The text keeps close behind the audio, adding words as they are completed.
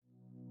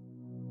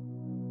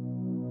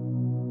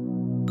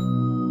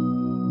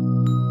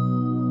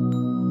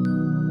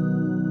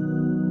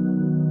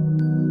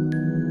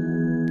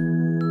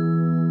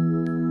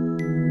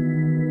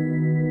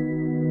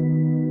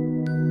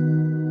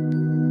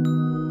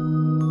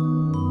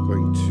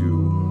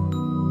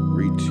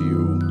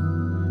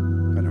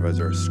As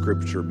our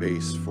scripture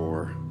base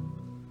for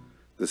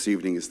this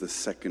evening is the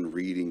second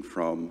reading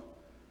from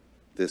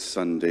this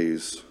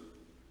Sunday's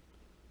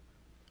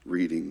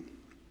reading.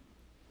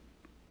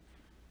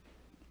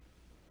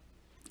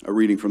 A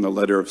reading from the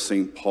letter of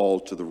St. Paul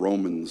to the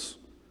Romans.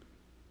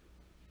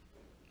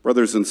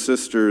 Brothers and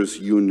sisters,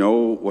 you know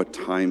what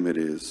time it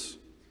is,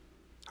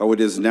 how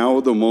it is now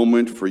the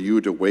moment for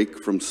you to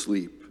wake from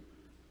sleep.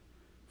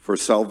 For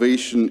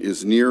salvation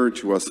is nearer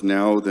to us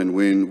now than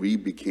when we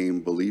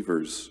became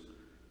believers.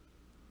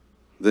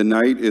 The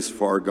night is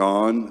far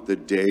gone, the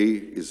day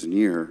is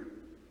near.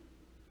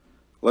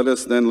 Let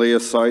us then lay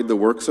aside the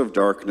works of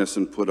darkness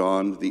and put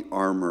on the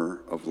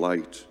armor of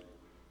light.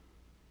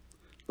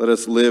 Let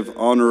us live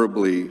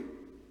honorably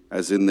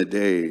as in the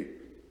day,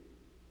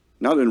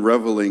 not in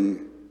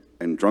reveling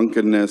and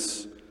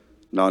drunkenness,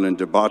 not in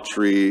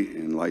debauchery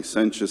and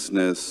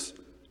licentiousness,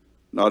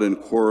 not in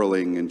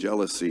quarreling and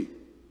jealousy.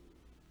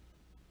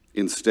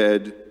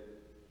 Instead,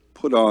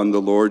 put on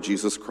the Lord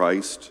Jesus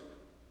Christ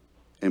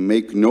and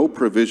make no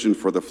provision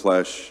for the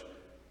flesh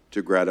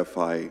to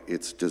gratify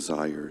its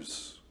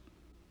desires.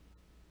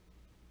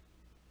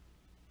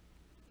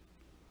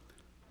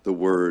 The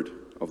word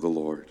of the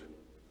Lord.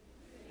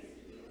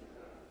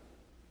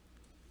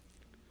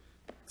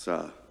 It's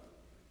a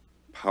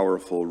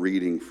powerful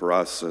reading for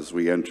us as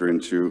we enter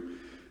into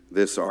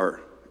this,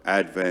 our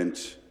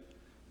Advent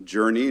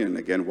journey. And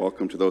again,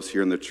 welcome to those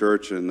here in the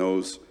church and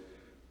those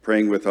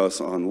praying with us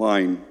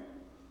online.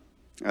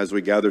 As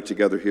we gather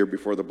together here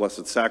before the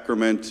Blessed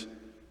Sacrament,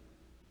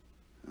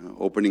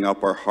 opening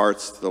up our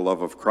hearts to the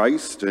love of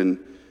Christ and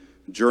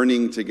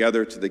journeying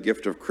together to the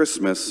gift of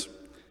Christmas,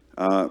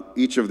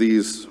 each of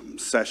these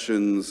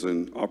sessions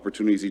and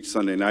opportunities each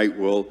Sunday night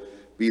will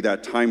be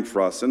that time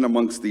for us, and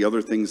amongst the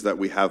other things that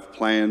we have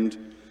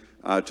planned,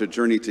 to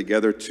journey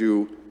together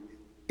to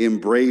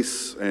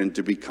embrace and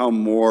to become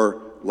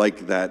more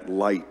like that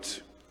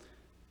light,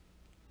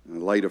 the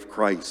light of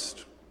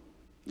Christ,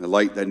 the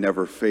light that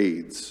never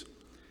fades.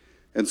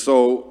 And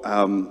so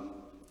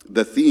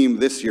the theme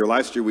this year,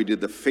 last year we did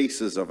the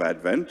Faces of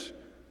Advent,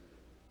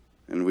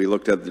 and we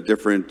looked at the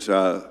different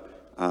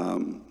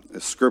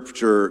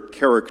scripture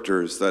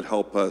characters that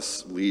help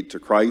us lead to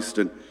Christ.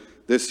 And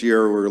this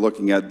year we're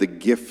looking at the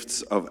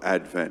gifts of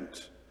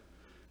Advent.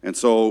 And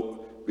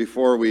so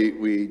before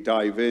we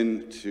dive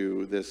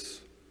into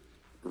this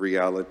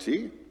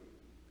reality,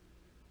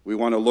 we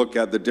want to look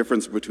at the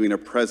difference between a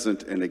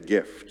present and a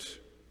gift.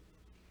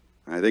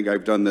 I think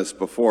I've done this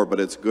before, but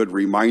it's a good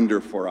reminder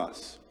for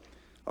us.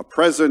 A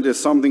present is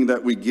something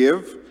that we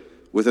give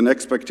with an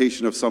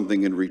expectation of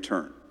something in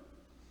return.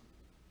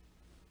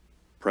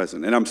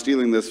 Present. And I'm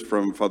stealing this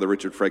from Father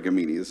Richard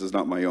Fregamini. This is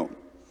not my own.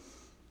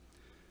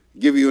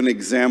 Give you an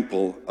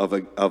example of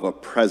a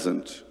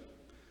present.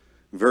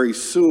 Very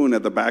soon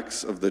at the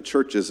backs of the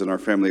churches in our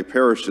family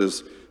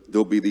parishes,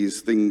 there'll be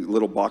these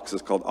little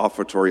boxes called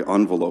offertory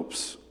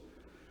envelopes.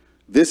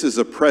 This is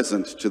a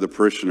present to the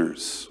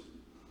parishioners.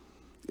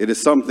 It is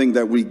something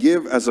that we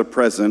give as a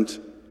present,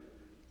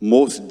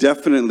 most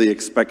definitely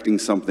expecting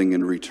something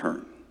in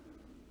return.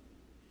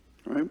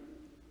 Right?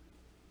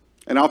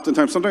 And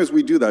oftentimes, sometimes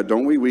we do that,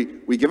 don't we?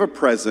 We give a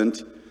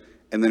present,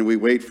 and then we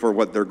wait for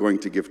what they're going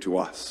to give to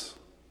us.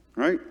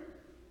 Right?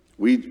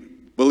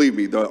 Believe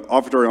me, the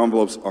offertory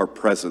envelopes are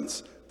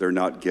presents. They're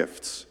not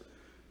gifts.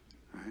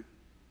 Right?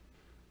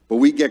 But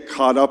we get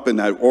caught up in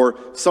that. Or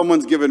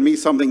someone's given me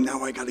something,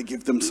 now I got to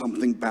give them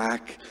something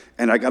back,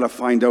 and I got to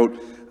find out,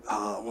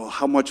 well,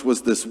 how much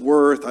was this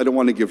worth? I don't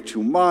want to give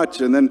too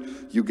much. And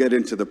then you get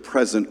into the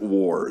present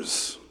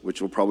wars,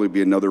 which will probably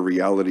be another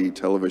reality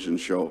television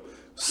show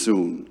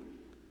soon.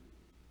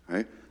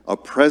 Right? A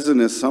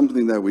present is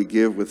something that we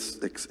give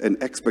with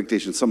an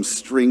expectation, some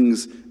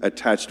strings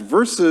attached,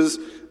 versus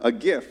a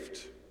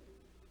gift.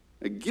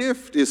 A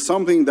gift is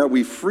something that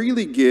we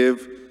freely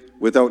give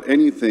without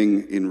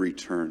anything in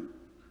return.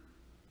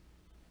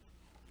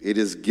 It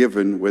is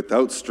given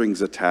without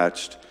strings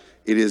attached.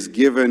 It is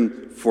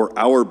given for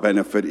our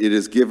benefit. It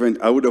is given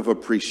out of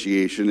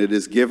appreciation. It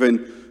is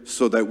given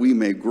so that we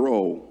may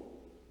grow.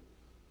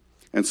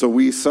 And so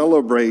we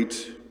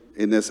celebrate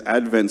in this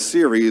Advent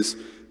series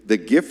the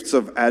gifts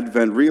of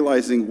Advent,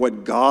 realizing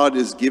what God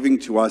is giving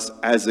to us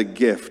as a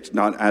gift,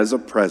 not as a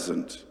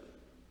present.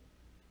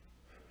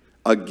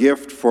 A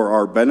gift for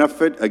our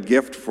benefit, a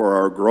gift for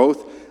our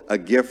growth, a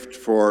gift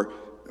for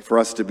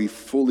us to be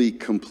fully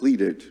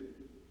completed,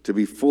 to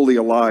be fully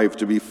alive,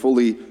 to be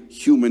fully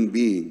human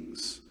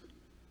beings,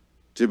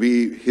 to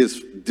be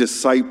his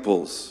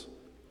disciples.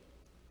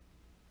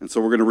 And so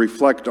we're going to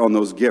reflect on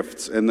those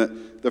gifts. And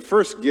the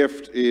first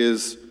gift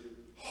is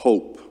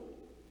hope.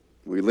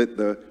 We lit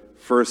the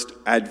first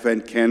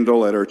Advent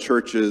candle at our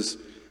churches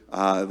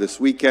this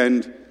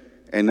weekend.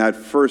 And that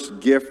first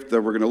gift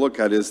that we're going to look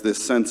at is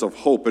this sense of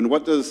hope. And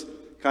what does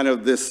kind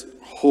of this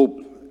hope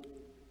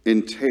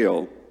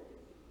entail?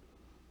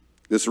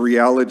 This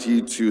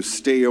reality to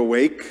stay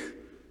awake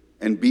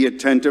and be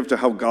attentive to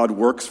how God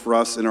works for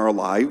us in our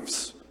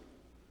lives,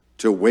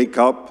 to wake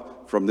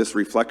up from this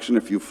reflection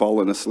if you've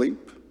fallen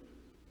asleep,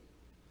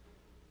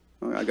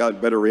 I got a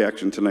better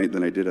reaction tonight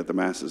than I did at the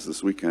Masses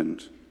this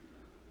weekend.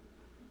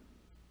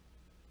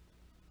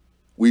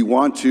 We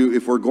want to,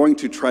 if we're going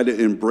to try to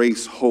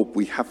embrace hope,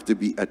 we have to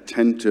be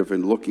attentive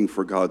and looking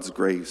for God's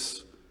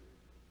grace.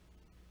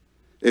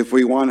 If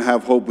we want to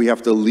have hope, we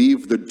have to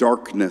leave the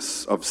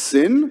darkness of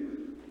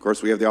sin. Of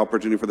course, we have the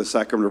opportunity for the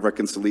sacrament of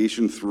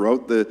reconciliation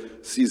throughout the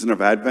season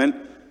of Advent.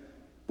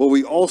 But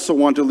we also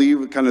want to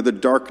leave kind of the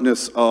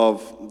darkness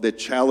of the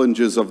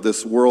challenges of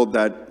this world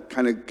that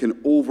kind of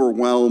can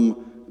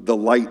overwhelm the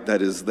light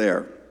that is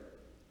there,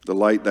 the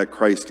light that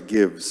Christ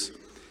gives.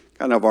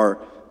 Kind of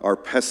our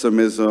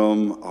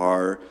pessimism,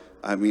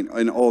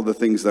 and all the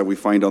things that we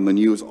find on the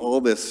news, all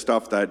this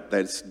stuff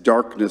that's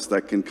darkness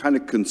that can kind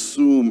of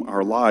consume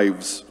our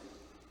lives.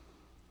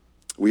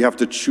 We have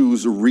to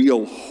choose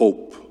real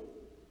hope.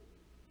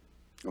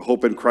 A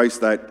hope in Christ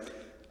that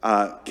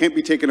can't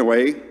be taken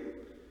away.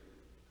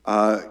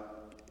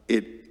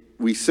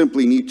 We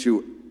simply need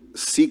to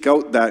seek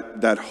out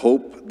that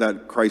hope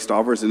that Christ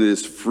offers, and it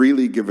is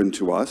freely given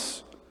to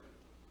us.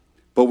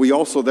 But we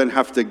also then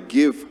have to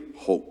give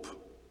hope.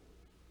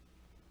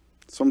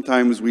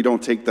 Sometimes we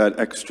don't take that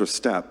extra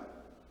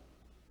step.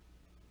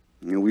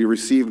 We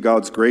receive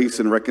God's grace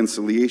and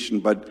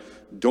reconciliation, but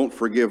don't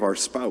forgive our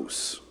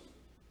spouse.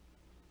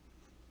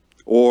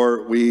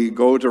 Or we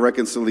go to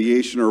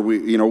reconciliation, or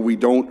we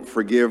don't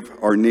forgive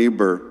our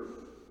neighbor.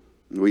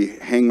 We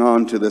hang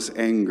on to this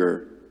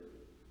anger.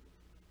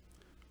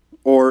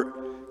 Or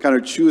kind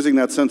of choosing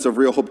that sense of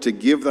real hope. To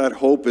give that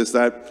hope is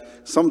that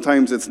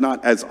sometimes it's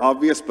not as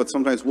obvious, but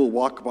sometimes we'll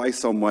walk by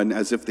someone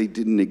as if they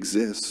didn't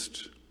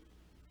exist.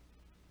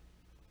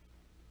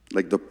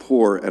 Like the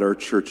poor at our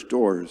church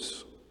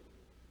doors.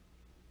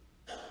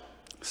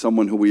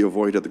 Someone who we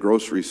avoid at the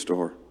grocery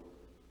store.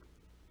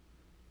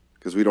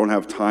 Because we don't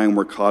have time,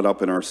 we're caught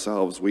up in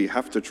ourselves. We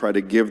have to try to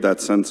give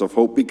that sense of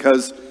hope,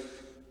 because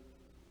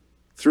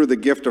through the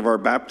gift of our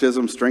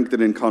baptism,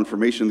 strengthened in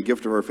confirmation, the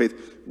gift of our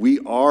faith, we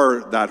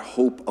are that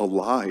hope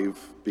alive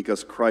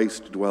because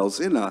Christ dwells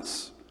in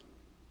us.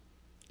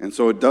 And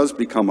so it does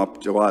become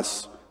up to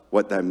us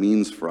what that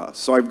means for us.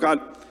 So I've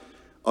got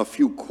a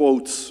few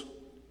quotes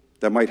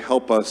that might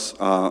help us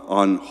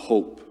on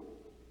hope.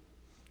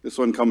 This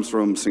one comes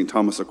from St.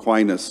 Thomas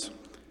Aquinas.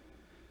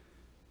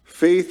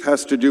 Faith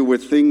has to do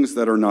with things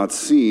that are not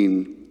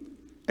seen,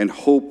 and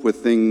hope with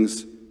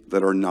things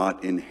that are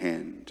not in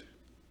hand.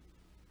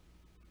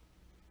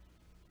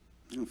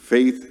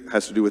 Faith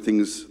has to do with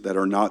things that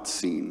are not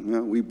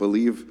seen. We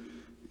believe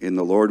in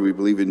the Lord. We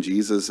believe in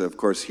Jesus, of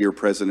course, here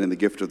present in the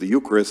gift of the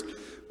Eucharist.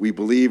 We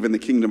believe in the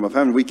kingdom of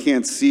heaven. We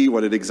can't see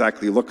what it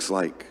exactly looks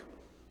like.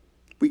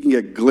 We can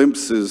get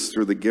glimpses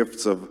through the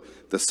gifts of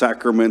the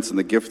sacraments and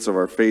the gifts of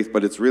our faith,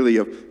 but it's really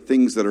of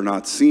things that are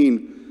not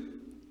seen.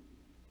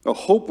 A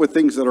hope with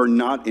things that are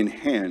not in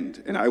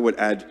hand, and I would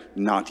add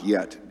not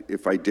yet,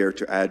 if I dare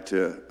to add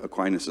to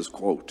Aquinas'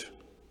 quote.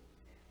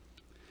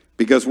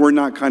 Because we're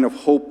not kind of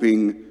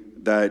hoping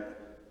that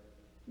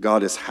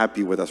God is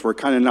happy with us. We're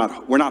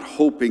not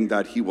hoping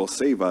that he will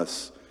save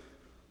us.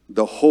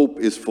 The hope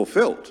is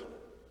fulfilled.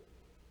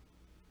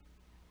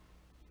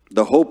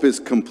 The hope is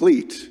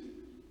complete,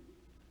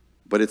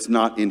 but it's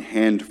not in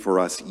hand for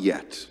us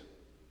yet.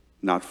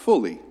 Not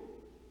fully.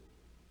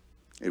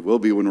 It will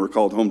be when we're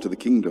called home to the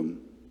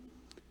kingdom.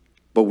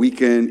 But we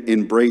can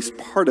embrace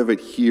part of it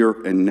here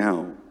and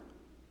now.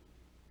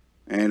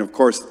 And of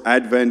course,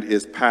 Advent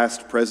is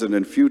past, present,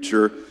 and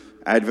future.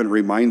 Advent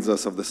reminds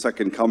us of the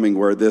second coming,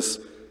 where this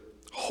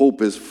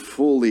hope is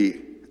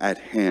fully at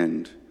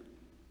hand,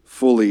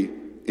 fully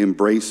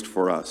embraced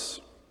for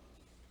us.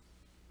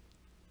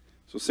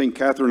 So St.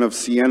 Catherine of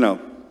Siena,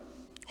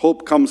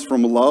 hope comes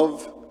from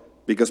love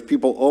because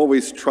people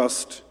always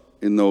trust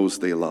in those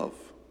they love.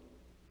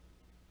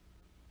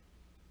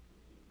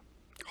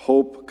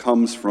 Hope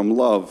comes from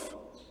love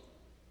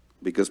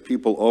because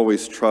people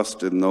always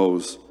trust in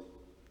those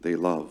they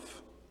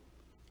love.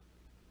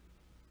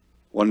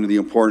 One of the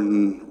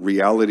important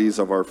realities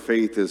of our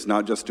faith is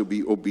not just to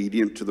be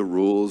obedient to the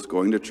rules,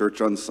 going to church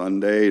on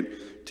Sunday,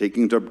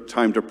 taking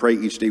time to pray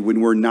each day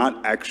when we're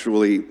not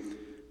actually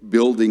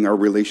building our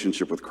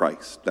relationship with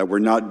Christ, that we're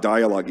not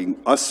dialoguing,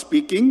 us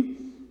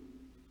speaking,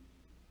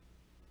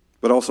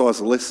 but also us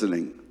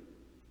listening.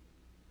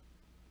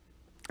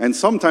 And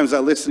sometimes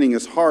that listening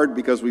is hard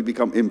because we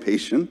become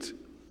impatient.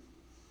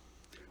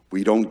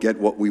 We don't get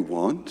what we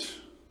want.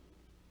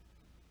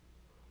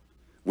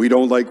 We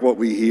don't like what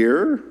we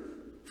hear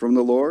from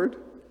the Lord,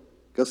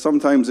 because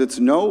sometimes it's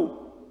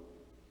no.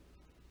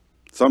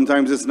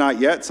 Sometimes it's not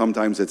yet.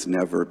 Sometimes it's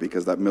never,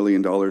 because that $1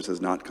 million has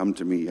not come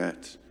to me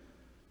yet.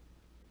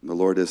 And the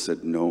Lord has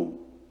said no.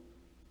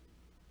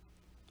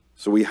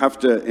 So we have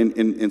to,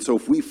 and so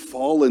if we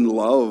fall in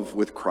love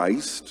with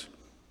Christ,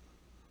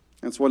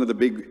 that's one of the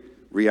big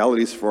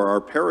realities for our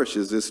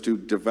parishes, is to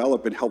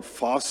develop and help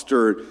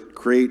foster,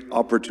 create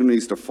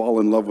opportunities to fall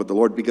in love with the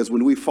Lord. Because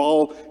when we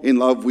fall in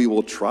love, we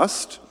will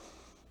trust.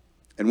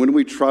 And when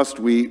we trust,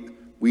 we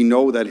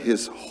know that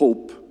his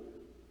hope,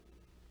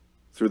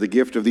 through the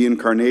gift of the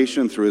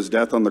incarnation, through his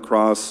death on the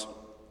cross,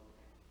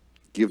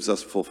 gives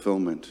us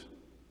fulfillment.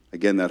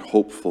 Again, that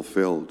hope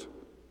fulfilled.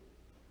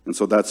 And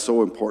so that's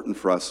so important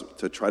for us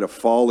to try to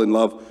fall in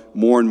love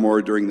more and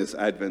more during this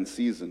Advent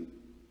season.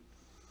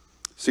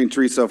 St.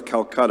 Teresa of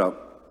Calcutta,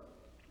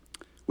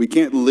 we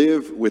can't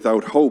live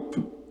without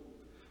hope.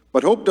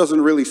 But hope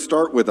doesn't really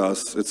start with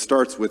us, it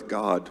starts with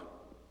God.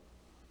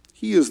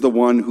 He is the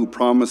one who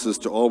promises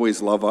to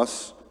always love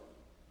us,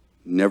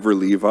 never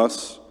leave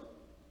us,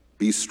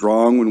 be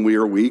strong when we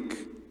are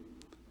weak,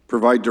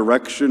 provide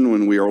direction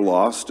when we are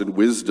lost, and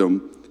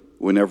wisdom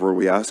whenever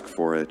we ask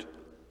for it.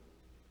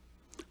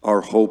 Our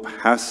hope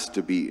has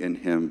to be in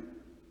him,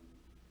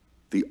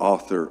 the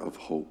author of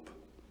hope.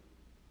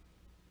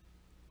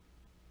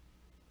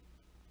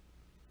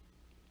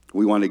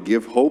 We want to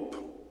give hope.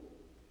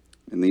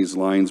 In these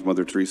lines,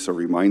 Mother Teresa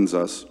reminds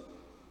us,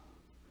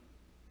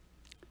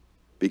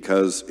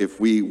 because if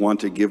we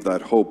want to give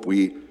that hope,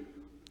 we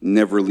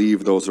never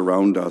leave those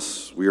around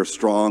us. We are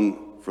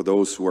strong for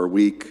those who are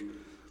weak.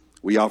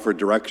 We offer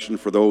direction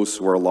for those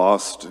who are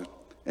lost,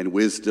 and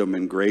wisdom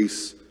and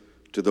grace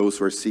to those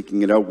who are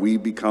seeking it out. We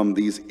become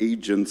these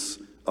agents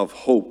of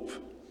hope,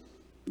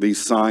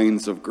 these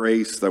signs of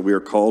grace that we are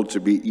called to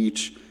be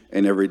each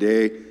and every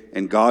day.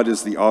 And God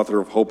is the author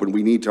of hope, and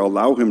we need to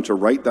allow him to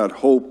write that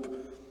hope,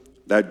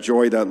 that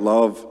joy, that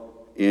love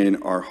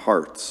in our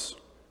hearts.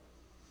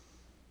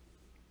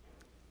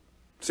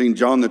 St.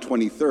 John the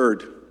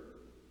 23rd,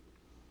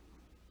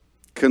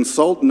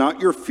 consult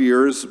not your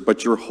fears,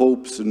 but your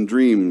hopes and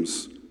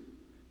dreams.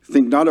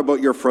 Think not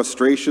about your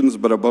frustrations,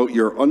 but about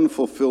your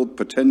unfulfilled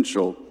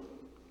potential.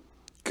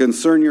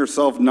 Concern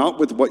yourself not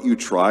with what you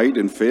tried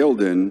and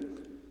failed in,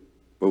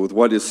 but with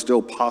what is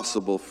still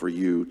possible for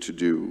you to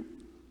do.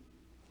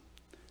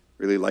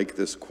 Really like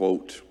this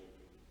quote,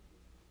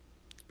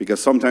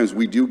 because sometimes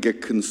we do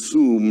get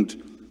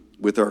consumed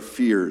with our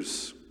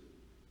fears,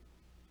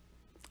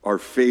 our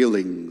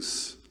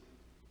failings,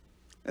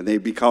 and they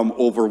become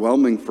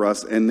overwhelming for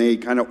us, and they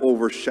kind of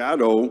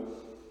overshadow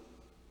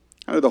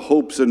the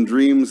hopes and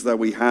dreams that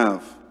we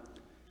have,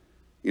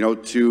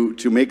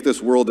 to make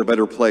this world a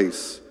better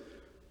place,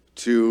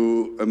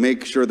 to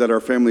make sure that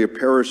our family of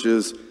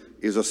parishes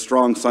is a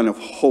strong sign of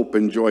hope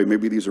and joy.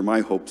 Maybe these are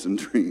my hopes and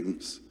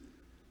dreams.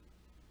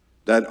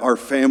 That our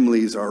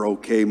families are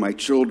okay, my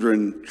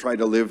children try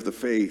to live the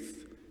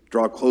faith,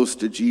 draw close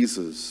to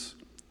Jesus.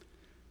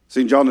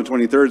 St. John the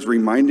 23rd is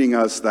reminding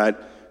us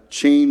that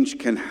change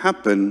can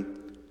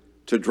happen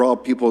to draw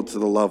people to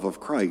the love of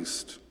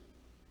Christ.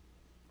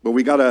 But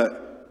we got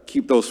to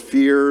keep those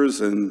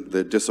fears and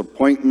the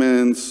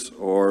disappointments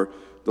or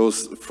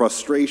those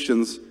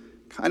frustrations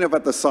kind of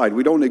at the side.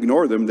 We don't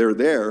ignore them, they're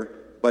there,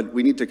 but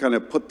we need to kind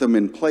of put them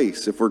in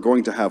place if we're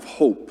going to have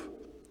hope.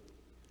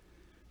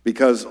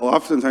 Because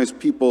oftentimes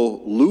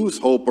people lose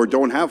hope or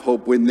don't have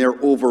hope when they're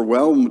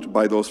overwhelmed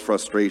by those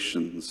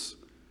frustrations,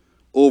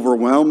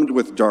 overwhelmed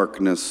with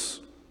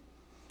darkness,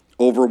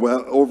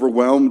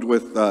 overwhelmed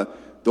with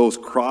those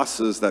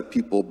crosses that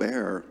people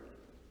bear.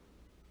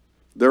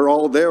 They're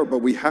all there, but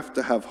we have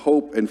to have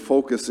hope and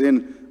focus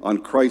in on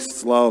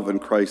Christ's love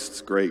and Christ's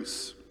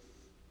grace.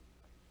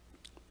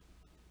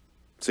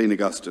 St.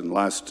 Augustine,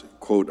 last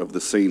quote of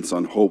the saints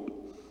on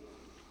hope.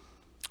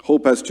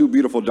 Hope has two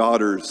beautiful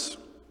daughters.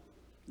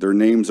 Their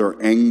names are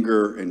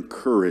anger and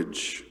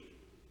courage.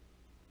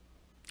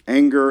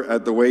 Anger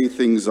at the way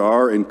things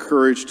are, and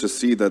courage to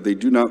see that they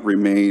do not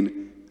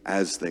remain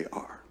as they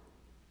are.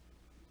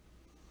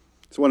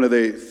 It's one of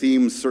the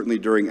themes, certainly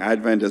during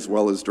Advent as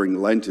well as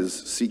during Lent, is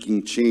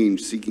seeking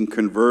change, seeking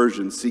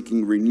conversion,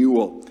 seeking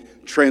renewal,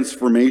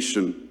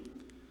 transformation,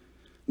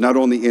 not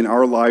only in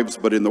our lives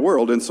but in the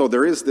world. And so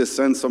there is this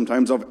sense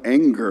sometimes of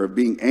anger, of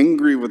being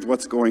angry with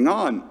what's going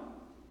on.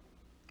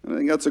 And I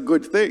think that's a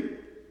good thing.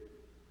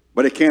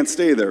 But it can't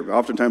stay there.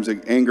 Oftentimes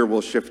anger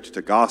will shift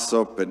to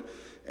gossip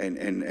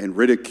and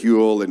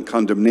ridicule and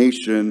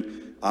condemnation,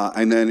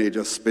 and then it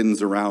just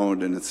spins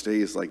around and it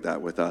stays like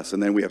that with us.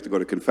 And then we have to go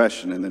to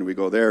confession, and then we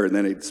go there, and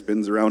then it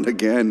spins around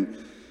again.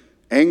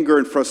 Anger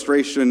and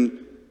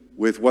frustration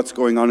with what's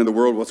going on in the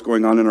world, what's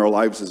going on in our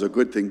lives is a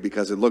good thing,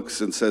 because it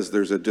looks and says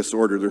there's a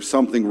disorder, there's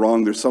something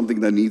wrong, there's something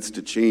that needs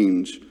to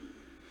change.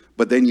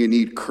 But then you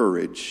need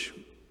courage.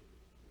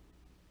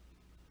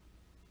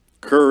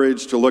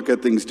 Courage to look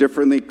at things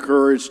differently,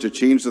 courage to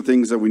change the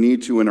things that we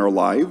need to in our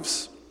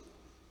lives,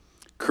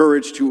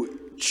 courage to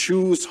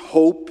choose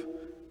hope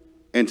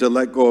and to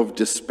let go of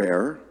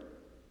despair,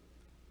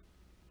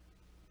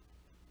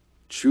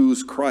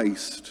 choose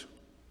Christ,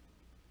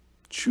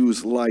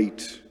 choose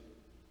light,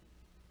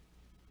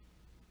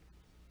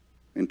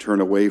 and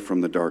turn away from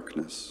the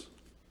darkness.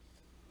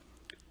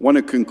 I want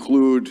to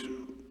conclude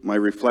my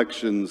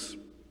reflections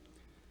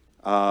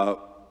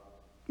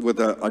with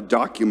a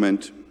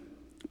document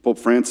Pope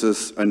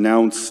Francis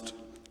announced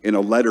in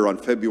a letter on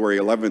February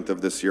 11th of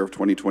this year, of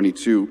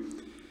 2022,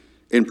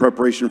 in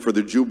preparation for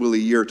the Jubilee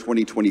year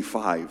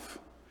 2025.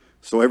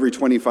 So every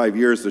 25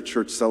 years, the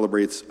Church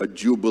celebrates a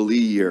Jubilee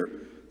year,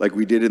 like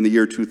we did in the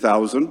year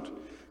 2000,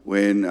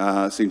 when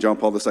St. John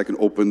Paul II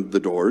opened the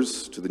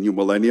doors to the new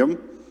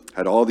millennium,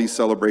 had all these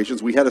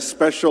celebrations. We had a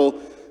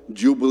special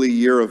Jubilee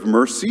year of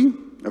mercy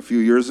a few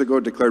years ago,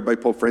 declared by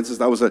Pope Francis.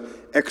 That was an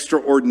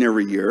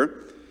extraordinary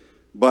year.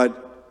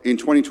 But in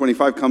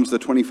 2025 comes the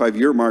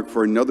 25-year mark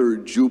for another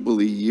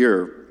Jubilee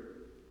year.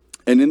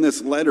 And in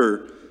this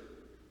letter,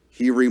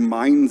 he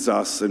reminds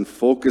us and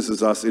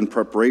focuses us in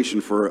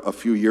preparation for a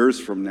few years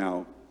from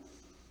now.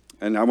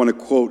 And I want to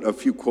quote a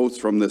few quotes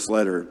from this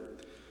letter.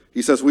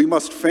 He says, "We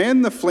must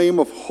fan the flame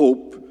of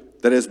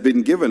hope that has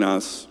been given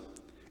us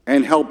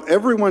and help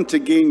everyone to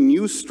gain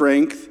new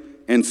strength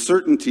and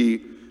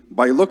certainty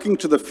by looking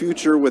to the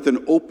future with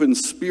an open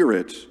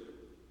spirit,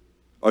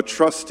 a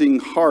trusting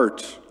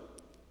heart,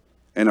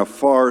 and a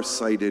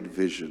far-sighted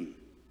vision."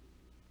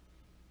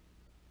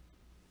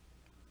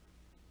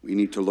 We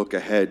need to look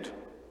ahead.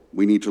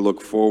 We need to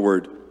look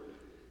forward.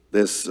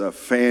 This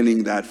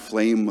fanning that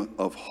flame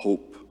of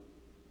hope,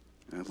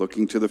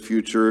 looking to the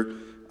future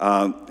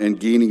and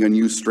gaining a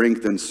new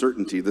strength and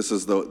certainty. This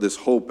is this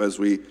hope as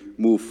we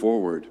move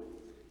forward.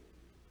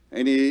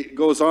 And he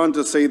goes on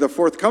to say, the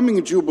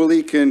forthcoming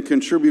Jubilee can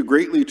contribute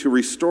greatly to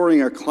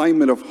restoring a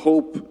climate of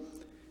hope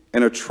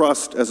and a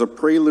trust as a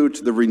prelude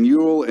to the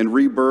renewal and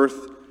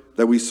rebirth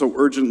that we so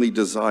urgently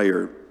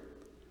desire.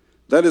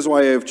 That is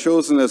why I have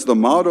chosen as the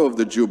motto of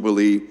the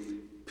Jubilee,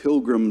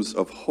 Pilgrims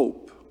of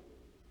Hope.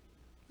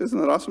 Isn't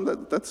that awesome?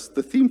 That's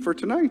the theme for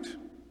tonight.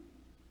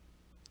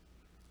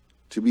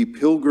 To be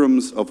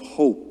pilgrims of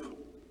hope.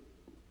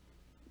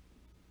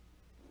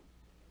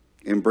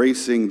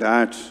 Embracing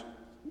that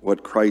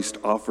what Christ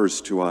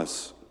offers to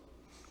us,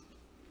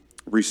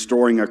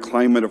 restoring a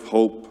climate of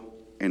hope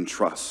and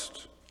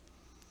trust.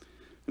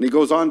 And he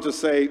goes on to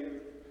say,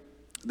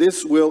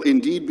 this will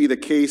indeed be the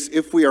case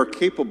if we are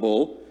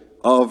capable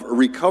of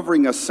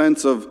recovering a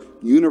sense of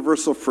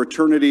universal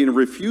fraternity and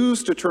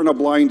refuse to turn a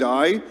blind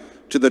eye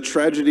to the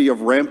tragedy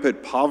of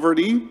rampant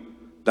poverty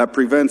that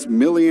prevents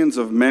millions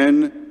of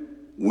men,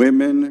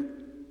 women,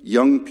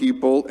 young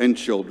people, and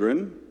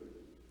children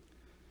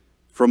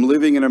from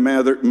living in a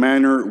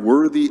manner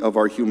worthy of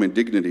our human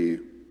dignity.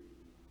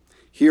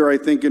 Here I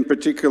think in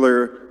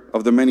particular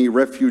of the many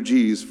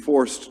refugees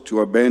forced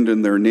to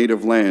abandon their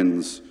native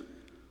lands.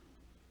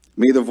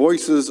 May the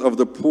voices of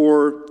the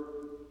poor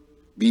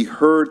be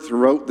heard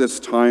throughout this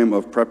time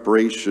of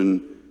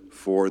preparation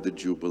for the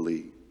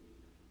Jubilee.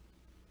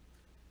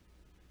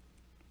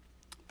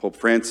 Pope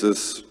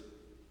Francis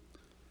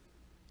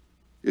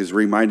is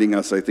reminding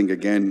us, I think,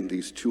 again,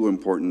 these two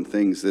important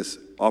things, this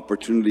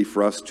opportunity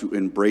for us to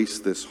embrace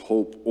this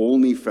hope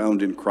only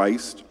found in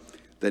Christ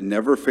that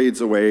never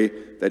fades away,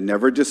 that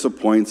never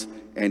disappoints,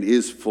 and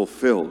is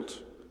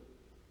fulfilled.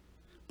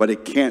 But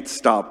it can't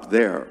stop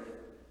there.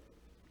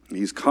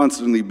 He's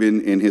constantly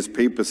been in his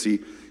papacy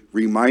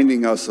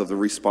reminding us of the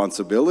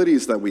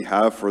responsibilities that we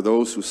have for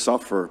those who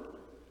suffer,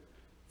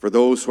 for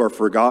those who are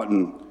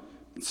forgotten,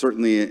 and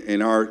certainly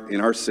in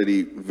our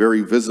city,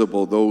 very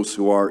visible, those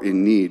who are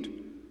in need,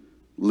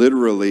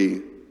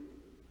 literally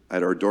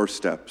at our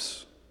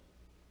doorsteps.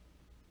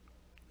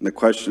 And the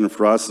question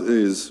for us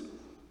is,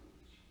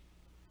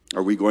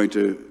 are we going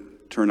to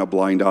turn a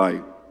blind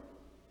eye?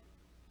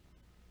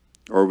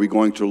 Or are we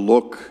going to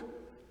look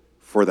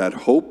for that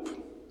hope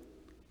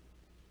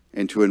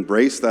and to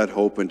embrace that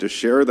hope and to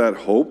share that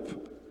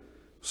hope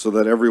so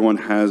that everyone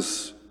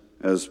has,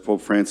 as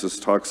Pope Francis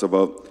talks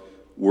about,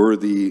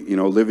 worthy,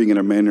 living in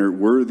a manner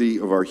worthy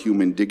of our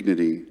human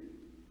dignity.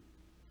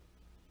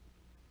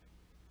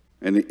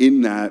 And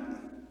in that,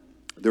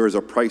 there is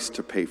a price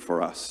to pay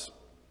for us.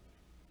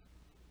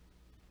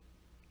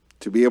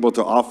 To be able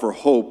to offer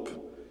hope,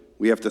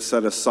 we have to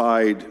set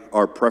aside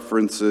our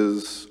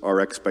preferences, our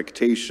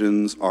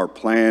expectations, our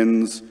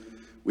plans.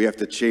 We have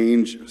to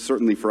change,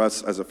 certainly for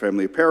us as a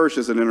family of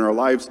parishes and in our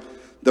lives,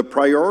 the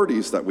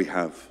priorities that we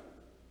have.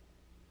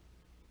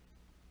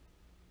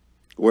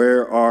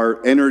 Where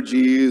our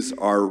energies,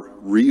 our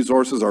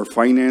resources, our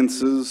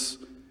finances,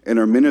 and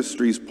our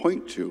ministries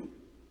point to.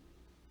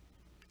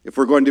 If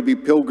we're going to be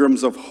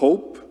pilgrims of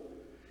hope,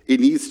 it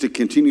needs to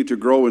continue to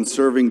grow in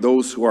serving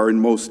those who are in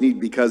most need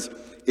because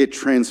it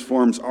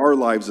transforms our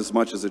lives as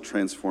much as it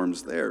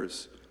transforms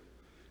theirs.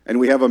 And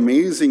we have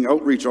amazing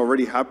outreach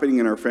already happening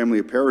in our family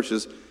of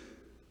parishes,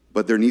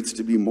 but there needs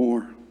to be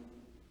more.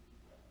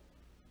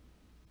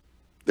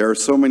 There are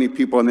so many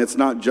people, and it's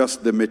not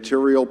just the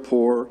material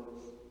poor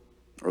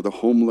or the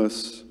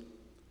homeless,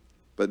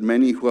 but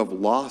many who have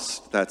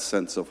lost that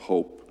sense of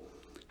hope,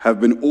 have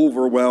been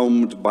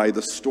overwhelmed by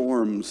the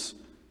storms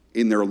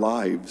in their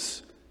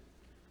lives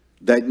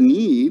that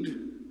need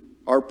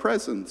our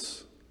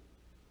presence,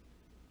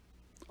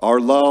 our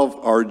love,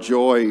 our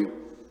joy,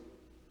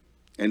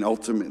 and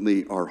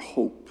ultimately our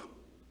hope.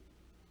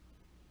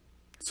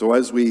 So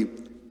as we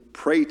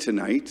pray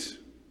tonight,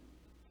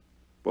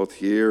 both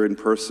here in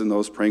person,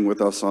 those praying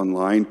with us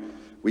online,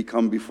 we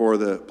come before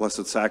the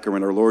Blessed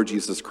Sacrament, our Lord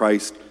Jesus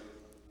Christ,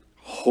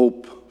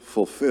 hope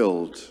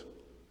fulfilled.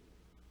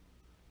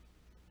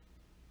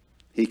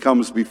 He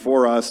comes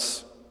before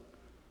us,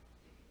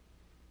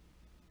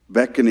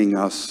 beckoning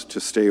us to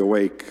stay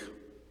awake,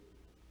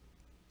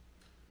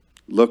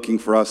 looking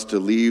for us to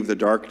leave the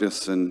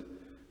darkness and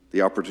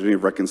the opportunity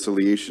of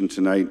reconciliation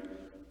tonight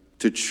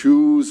to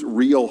choose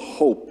real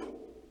hope,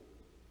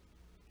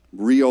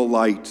 real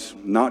light,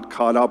 not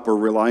caught up or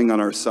relying on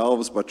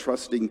ourselves, but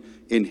trusting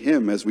in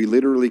Him as we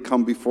literally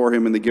come before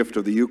Him in the gift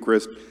of the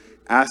Eucharist,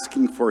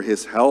 asking for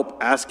His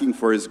help, asking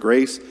for His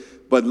grace,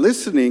 but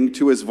listening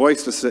to His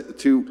voice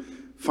to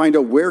find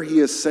out where He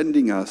is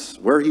sending us,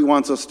 where He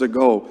wants us to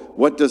go,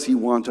 what does He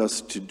want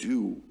us to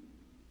do.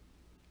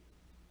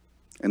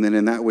 And then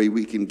in that way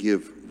we can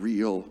give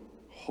real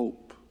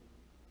hope.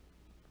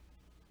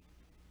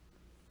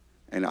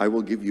 And I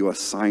will give you a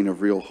sign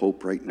of real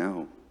hope right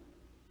now.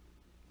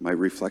 My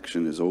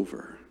reflection is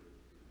over.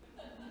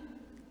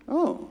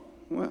 Oh,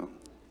 well,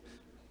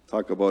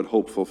 talk about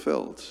hope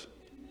fulfilled.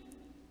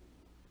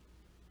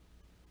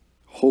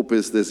 Hope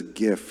is this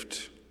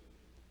gift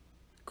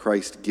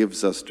Christ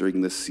gives us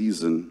during this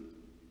season.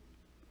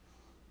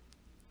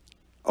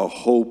 A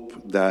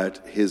hope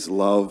that His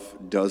love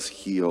does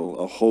heal.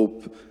 A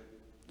hope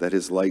that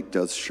His light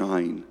does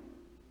shine.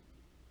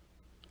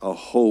 A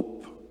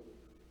hope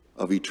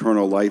of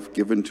eternal life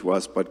given to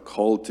us, but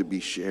called to be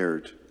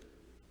shared.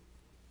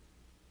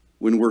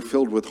 When we're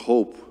filled with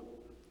hope,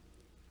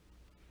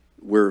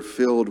 we're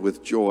filled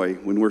with joy.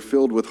 When we're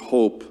filled with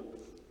hope,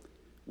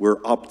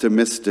 we're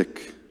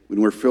optimistic.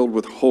 When we're filled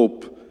with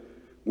hope,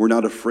 we're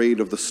not afraid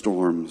of the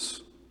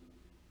storms.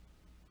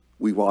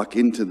 We walk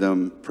into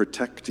them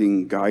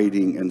protecting,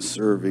 guiding, and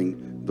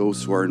serving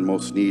those who are in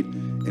most need.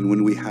 And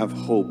when we have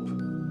hope,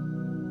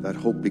 that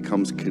hope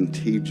becomes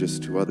contagious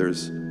to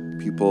others.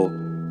 People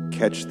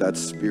catch that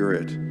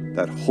spirit,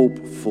 that hope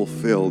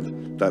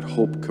fulfilled, that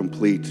hope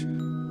complete.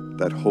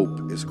 That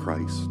hope is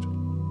Christ.